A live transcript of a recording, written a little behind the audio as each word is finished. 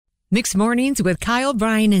Mixed Mornings with Kyle,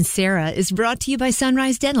 Brian, and Sarah is brought to you by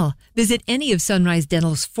Sunrise Dental. Visit any of Sunrise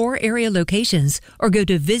Dental's 4 area locations or go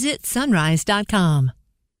to visitsunrise.com.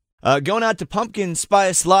 Going out to pumpkin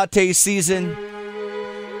spice latte season.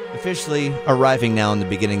 Officially arriving now in the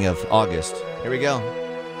beginning of August. Here we go.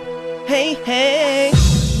 Hey, hey.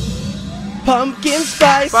 Pumpkin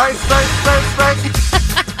spice. Spice, spice, spice, spice.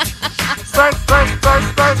 Spice, spice, spice,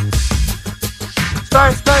 spice.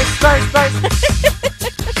 Spice, spice, spice, spice.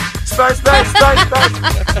 Spice, spice, spice, spice.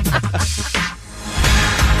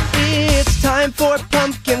 It's time for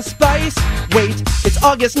pumpkin spice. Wait, it's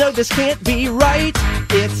August, no, this can't be right.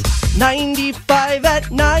 It's 95 at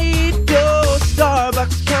night. Go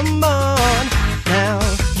Starbucks, come on. Now,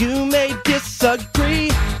 you may disagree.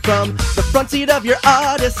 From the front seat of your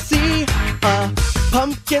Odyssey, a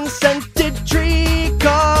pumpkin-scented tree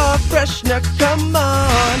car freshener, come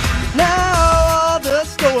on. Now all the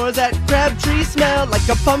stores at Crabtree smell like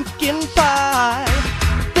a pumpkin pie.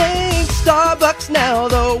 Think Starbucks now,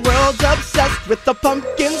 the world's obsessed with the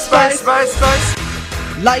pumpkin spice. Spice, spice,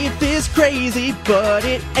 spice. Life is crazy, but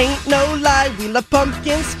it ain't no lie. We love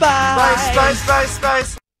pumpkin spice. Spice, spice, spice,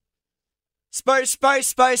 spice. Spice, spice,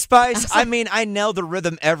 spice, spice. I mean, I nail the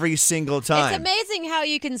rhythm every single time. It's amazing how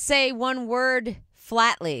you can say one word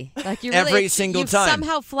flatly. Like you Every single time. You've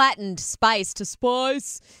somehow flattened spice to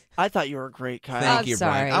spice. I thought you were great, Kyle. Thank you,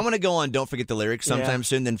 sorry. Brian. I want to go on Don't Forget the Lyrics sometime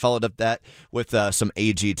soon, then followed up that with some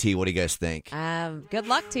AGT. What do you guys think? Good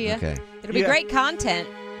luck to you. Okay. It'll be great content.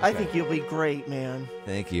 I think you'll be great, man.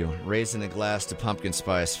 Thank you. Raising a glass to pumpkin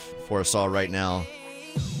spice for us all right now.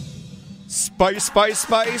 Spice, spice,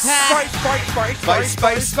 spice. Spice, spice, spice,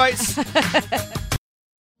 Spice, spice, spice.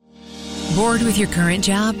 Bored with your current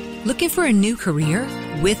job? Looking for a new career?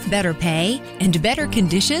 With better pay and better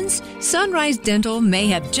conditions? Sunrise Dental may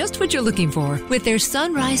have just what you're looking for with their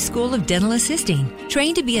Sunrise School of Dental Assisting.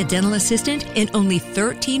 Trained to be a dental assistant in only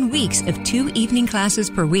 13 weeks of 2 evening classes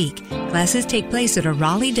per week. Classes take place at a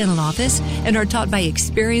Raleigh dental office and are taught by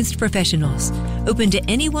experienced professionals. Open to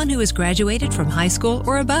anyone who has graduated from high school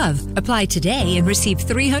or above. Apply today and receive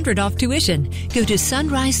 $300 off tuition. Go to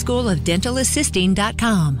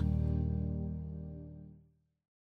sunriseschoolofdentalassisting.com.